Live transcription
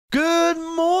Good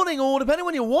morning, or depending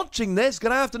when you're watching this,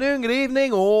 good afternoon, good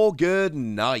evening, or good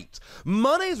night.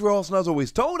 My name's Ross, and as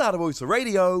always told, out of Voice of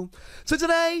Radio. So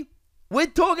today, we're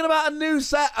talking about a new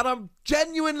set, and I'm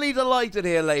genuinely delighted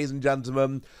here, ladies and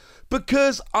gentlemen,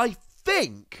 because I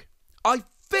think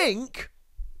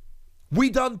we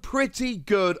done pretty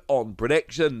good on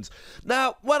predictions.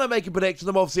 Now, when I'm making predictions,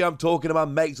 I'm talking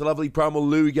about mates, the lovely Primal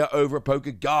Lugia over at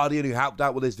Poker Guardian, who helped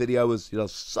out with this video as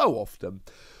so often,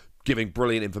 giving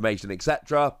brilliant information,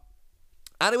 etc.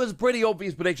 And it was pretty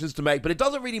obvious predictions to make, but it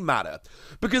doesn't really matter.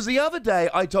 Because the other day,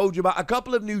 I told you about a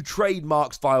couple of new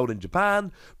trademarks filed in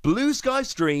Japan, Blue Sky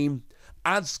Stream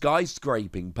and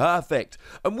Skyscraping Perfect.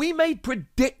 And we made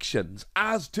predictions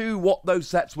as to what those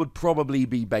sets would probably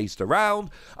be based around.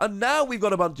 And now we've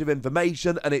got a bunch of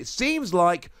information, and it seems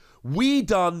like we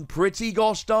done pretty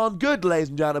gosh darn good, ladies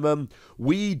and gentlemen.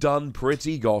 We done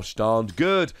pretty gosh darn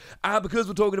good. And because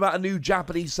we're talking about a new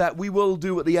Japanese set, we will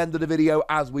do at the end of the video,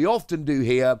 as we often do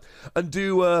here, and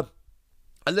do a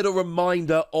little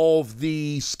reminder of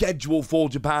the schedule for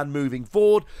Japan moving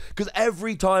forward. Because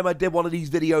every time I did one of these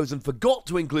videos and forgot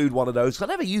to include one of those, 'cause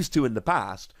I never used to in the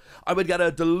past, I would get a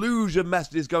deluge of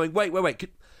messages going, wait.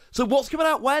 So what's coming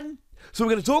out when? So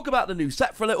we're going to talk about the new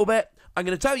set for a little bit. I'm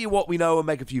going to tell you what we know and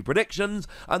make a few predictions,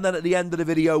 and then at the end of the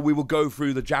video, we will go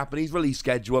through the Japanese release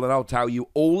schedule, and I'll tell you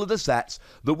all of the sets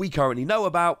that we currently know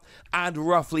about, and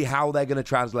roughly how they're going to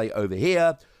translate over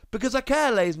here, because I care,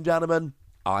 ladies and gentlemen,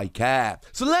 I care.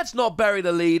 So let's not bury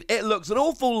the lead. It looks an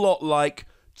awful lot like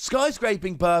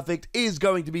Skyscraping Perfect is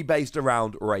going to be based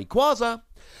around Rayquaza,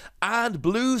 and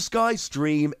Blue Sky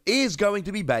Stream is going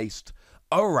to be based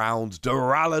around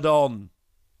Duraludon.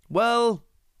 Well,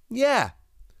 yeah.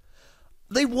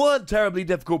 They weren't terribly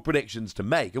difficult predictions to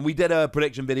make, and we did a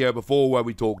prediction video before where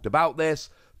we talked about this,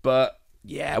 but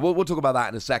yeah, we'll talk about that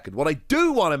in a second. What I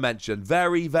do want to mention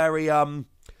very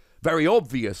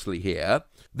obviously here,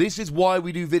 this is why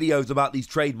we do videos about these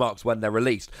trademarks when they're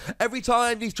released. Every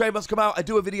time these trademarks come out, I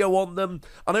do a video on them,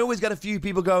 and I always get a few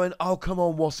people going, oh, come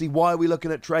on, Wassy, why are we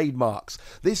looking at trademarks?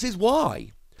 This is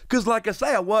why. Because, like I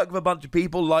say, I work with a bunch of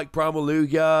people like Primal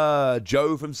Lugia,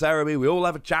 Joe from Cerebi. We all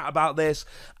have a chat about this.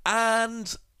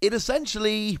 And it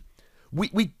essentially, we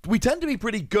tend to be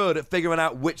pretty good at figuring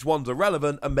out which ones are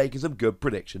relevant and making some good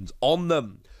predictions on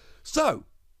them. So,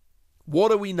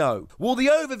 what do we know? Well, the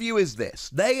overview is this.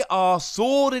 They are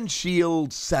Sword and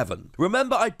Shield 7.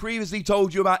 Remember, I previously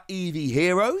told you about EV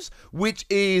Heroes, which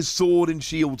is Sword and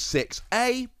Shield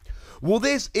 6A. Well,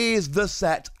 this is the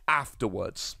set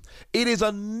afterwards. It is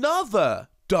another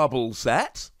double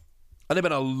set, and there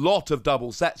have been a lot of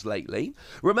double sets lately.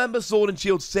 Remember, Sword and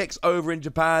Shield 6 over in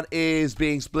Japan is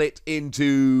being split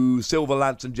into Silver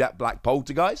Lance and Jet Black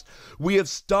Poltergeist. We have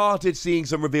started seeing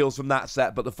some reveals from that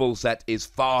set, but the full set is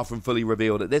far from fully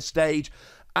revealed at this stage.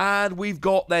 And we've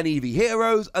got then EV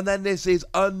Heroes, and then this is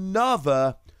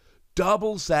another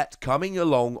double set coming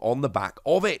along on the back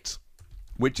of it,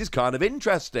 which is kind of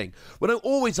interesting. We don't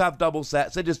always have double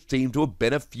sets, there just seem to have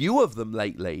been a few of them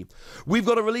lately. We've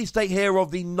got a release date here of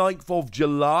the 9th of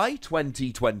July,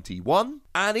 2021,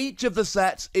 and each of the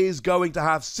sets is going to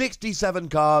have 67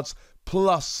 cards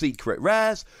plus secret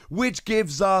rares, which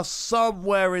gives us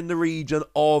somewhere in the region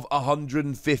of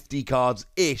 150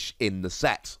 cards-ish in the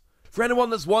set. For anyone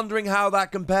that's wondering how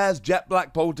that compares, Jet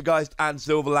Black Poltergeist and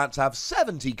Silver Lance have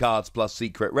 70 cards plus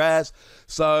secret rares,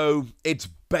 so it's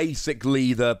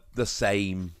basically the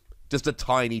same, just a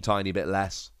tiny bit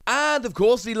less. And of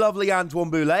course, the lovely Antoine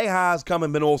Boulet has come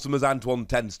and been awesome as Antoine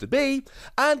tends to be,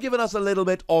 and given us a little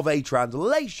bit of a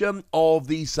translation of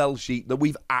the cell sheet that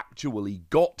we've actually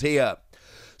got here.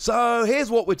 So here's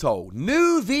what we're told.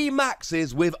 New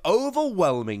VMAXs with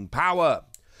overwhelming power.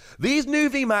 These new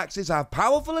VMAXs have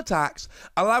powerful attacks,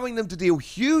 allowing them to deal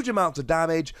huge amounts of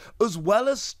damage, as well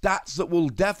as stats that will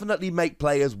definitely make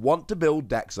players want to build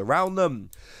decks around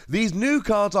them. These new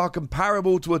cards are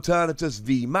comparable to Eternatus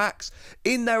VMAX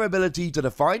in their ability to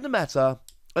define the meta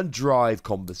and drive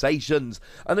conversations.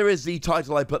 And there is the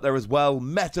title I put there as well,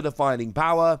 Meta-Defining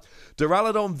Power,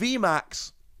 Duraludon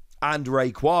VMAX, and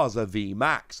Rayquaza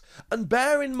VMAX. And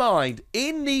bear in mind,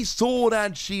 in the Sword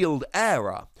and Shield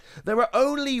era, there are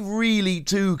only really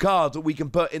two cards that we can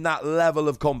put in that level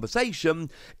of conversation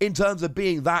in terms of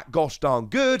being that gosh darn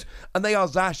good, and they are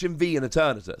Zacian V and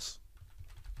Eternatus.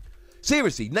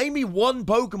 Seriously, name me one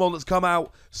Pokemon that's come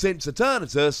out since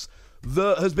Eternatus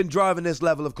that has been driving this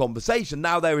level of conversation.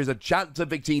 Now, there is a chance that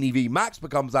Victini VMAX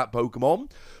becomes that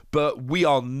Pokemon, but we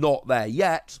are not there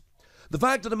yet. The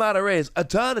fact of the matter is,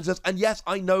 Eternatus, and yes,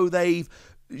 I know they've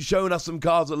shown us some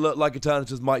cards that look like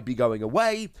Eternatus might be going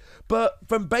away, but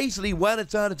from basically when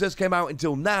Eternatus came out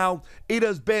until now, it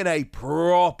has been a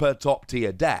proper top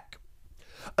tier deck.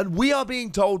 And we are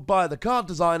being told by the card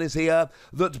designers here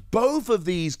that both of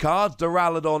these cards,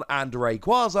 Duraludon and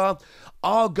Rayquaza,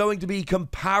 are going to be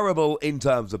comparable in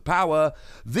terms of power.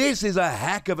 This is a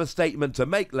heck of a statement to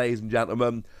make, ladies and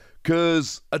gentlemen,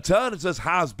 because Eternatus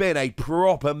has been a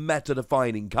proper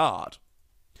meta-defining card.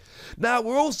 Now,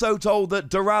 we're also told that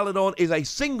Duraludon is a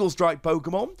single strike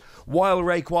Pokemon, while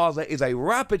Rayquaza is a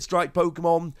rapid strike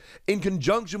Pokemon. In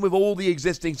conjunction with all the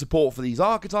existing support for these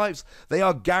archetypes, they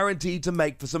are guaranteed to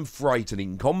make for some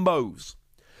frightening combos.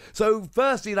 So,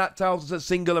 firstly, that tells us that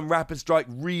single and rapid strike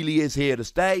really is here to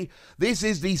stay. This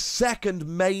is the second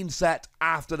main set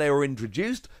after they were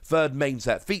introduced, third main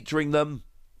set featuring them,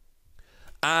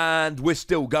 and we're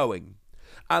still going.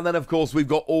 And then, of course, we've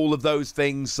got all of those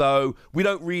things, so we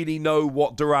don't really know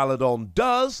what Duraludon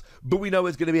does, but we know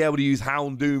it's going to be able to use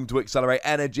Houndoom to accelerate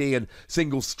energy and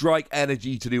single strike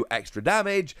energy to do extra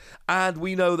damage, and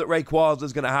we know that Rayquaza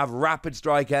is going to have rapid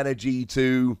strike energy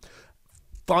to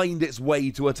find its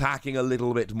way to attacking a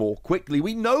little bit more quickly.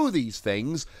 We know these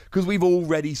things because we've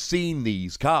already seen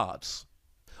these cards.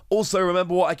 Also,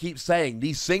 remember what I keep saying,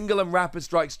 these single and rapid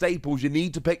strike staples, you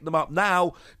need to pick them up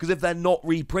now, because if they're not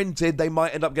reprinted, they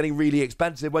might end up getting really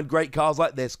expensive when great cards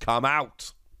like this come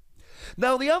out.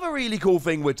 Now, the other really cool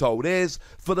thing we're told is,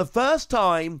 for the first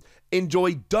time,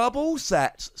 enjoy double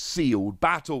sets sealed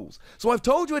battles. So I've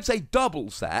told you it's a double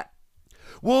set.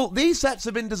 Well, these sets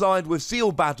have been designed with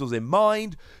sealed battles in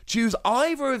mind. Choose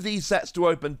either of these sets to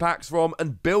open packs from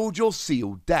and build your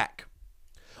sealed deck.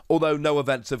 Although no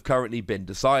events have currently been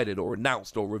decided or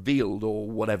announced or revealed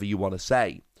or whatever you want to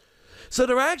say. So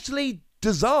they're actually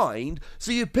designed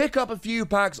so you pick up a few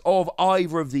packs of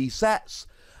either of these sets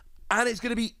and it's going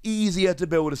to be easier to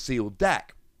build a sealed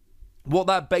deck. What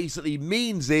that basically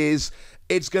means is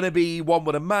it's going to be, one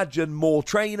would imagine, more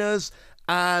trainers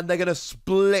and they're going to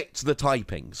split the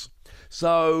typings.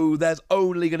 So there's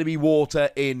only going to be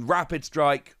water in Rapid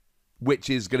Strike, which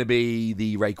is going to be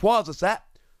the Rayquaza set,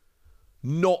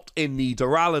 not in the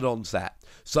Duraludon set.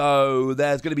 So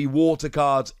there's going to be water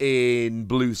cards in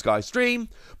Blue Sky Stream,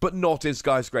 but not in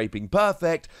Skyscraping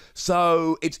Perfect,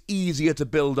 so it's easier to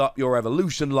build up your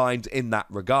evolution lines in that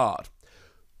regard.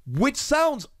 Which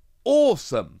sounds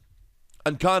awesome,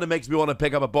 and kind of makes me want to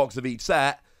pick up a box of each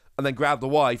set, and then grab the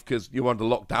wife, because you're under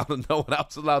lockdown and no one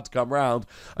else is allowed to come round,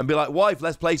 and be like, wife,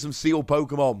 let's play some sealed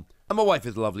Pokemon. And my wife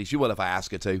is lovely, she will if I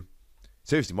ask her to.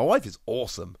 Seriously, my wife is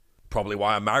awesome. Probably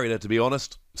why I married her, to be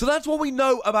honest. So that's what we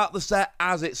know about the set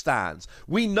as it stands.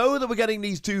 We know that we're getting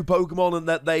these two Pokemon and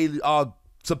that they are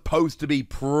supposed to be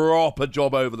proper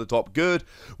job over the top good.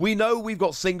 We know we've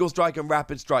got Single Strike and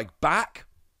Rapid Strike back.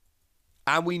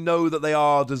 And we know that they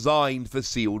are designed for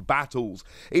sealed battles.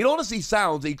 It honestly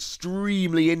sounds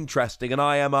extremely interesting, and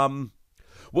I am,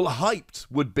 well, hyped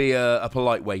would be a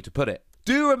polite way to put it.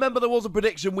 Do remember there was a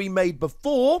prediction we made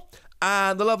before,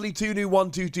 and the lovely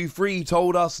 2new1223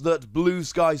 told us that Blue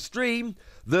Sky Stream,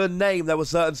 the name, there were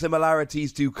certain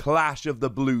similarities to Clash of the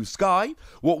Blue Sky,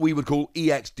 what we would call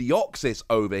EX Deoxys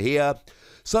over here.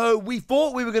 So we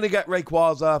thought we were going to get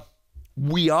Rayquaza.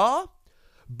 We are.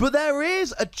 But there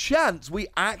is a chance we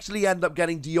actually end up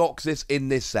getting Deoxys in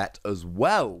this set as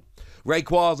well.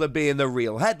 Rayquaza being the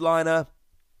real headliner,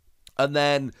 and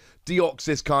then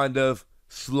Deoxys kind of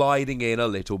sliding in a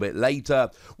little bit later.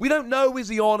 We don't know is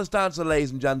the honest answer,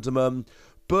 ladies and gentlemen,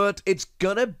 but it's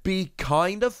gonna be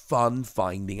kind of fun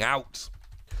finding out.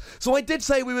 So I did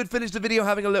say we would finish the video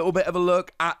having a little bit of a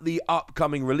look at the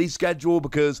upcoming release schedule,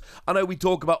 because I know we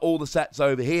talk about all the sets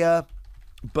over here,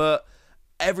 but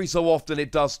every so often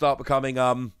it does start becoming,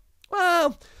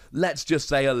 well, let's just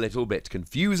say a little bit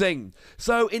confusing.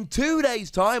 So in 2 days'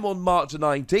 time, on March the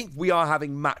 19th, we are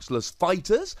having Matchless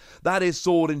Fighters. That is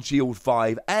Sword and Shield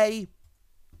 5A.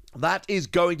 That is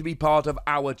going to be part of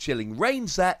our Chilling Reign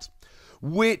set,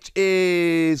 which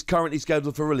is currently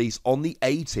scheduled for release on the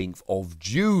 18th of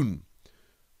June.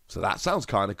 So that sounds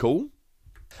kind of cool.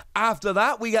 After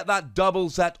that, we get that double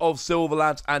set of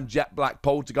Silverlance and Jet Black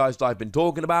Poltergeist I've been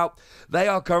talking about. They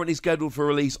are currently scheduled for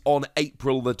release on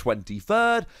April the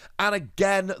 23rd, and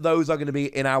again, those are going to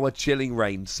be in our Chilling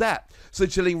Reign set. So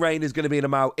Chilling Reign is going to be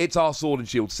it's our Sword and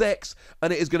Shield 6,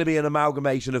 and it is going to be an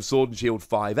amalgamation of Sword and Shield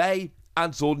 5A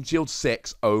and Sword and Shield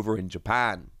 6 over in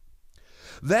Japan.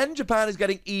 Then Japan is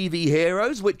getting EV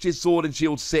Heroes, which is Sword and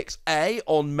Shield 6A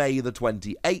on May the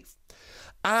 28th.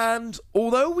 And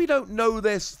although we don't know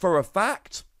this for a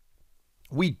fact,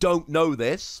 it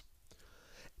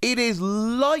is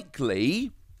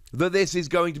likely that this is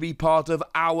going to be part of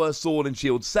our Sword and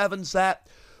Shield 7 set,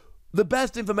 The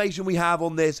best information we have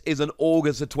on this is an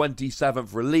August the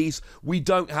 27th release. We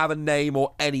don't have a name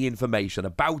or any information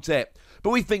about it,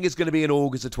 but we think it's going to be an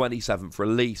August the 27th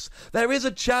release. There is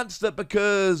a chance that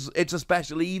because it's a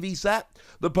special Eevee set,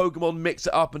 the Pokemon mix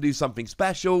it up and do something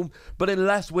special, but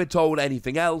unless we're told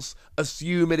anything else,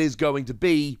 assume it is going to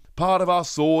be part of our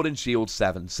Sword and Shield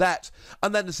 7 set.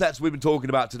 And then the sets we've been talking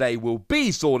about today will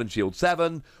be Sword and Shield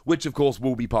 7, which of course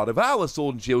will be part of our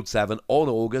Sword and Shield 7 on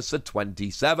August the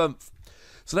 27th.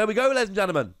 So there we go, ladies and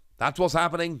gentlemen. That's what's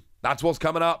happening. That's what's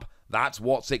coming up. That's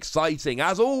what's exciting.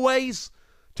 As always,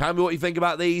 tell me what you think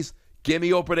about these. Give me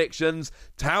your predictions.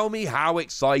 Tell me how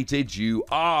excited you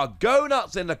are. Go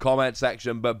nuts in the comment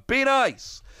section, but be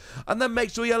nice. And then make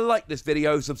sure you like this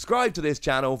video, subscribe to this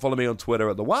channel, follow me on Twitter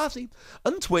at TheWassy,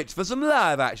 and Twitch for some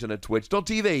live action at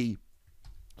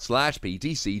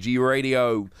twitch.tv/PTCG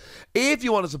Radio. If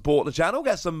you want to support the channel,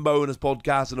 get some bonus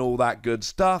podcasts and all that good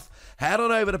stuff, head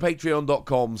on over to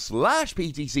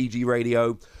patreon.com/PTCG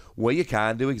Radio, where you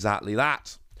can do exactly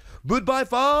that. But by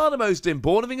far the most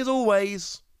important thing as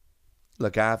always,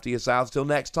 look after yourselves till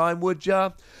next time, would ya?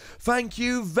 Thank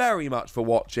you very much for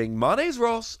watching. My name's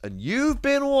Ross, and you've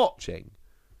been watching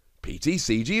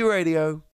PTCG Radio.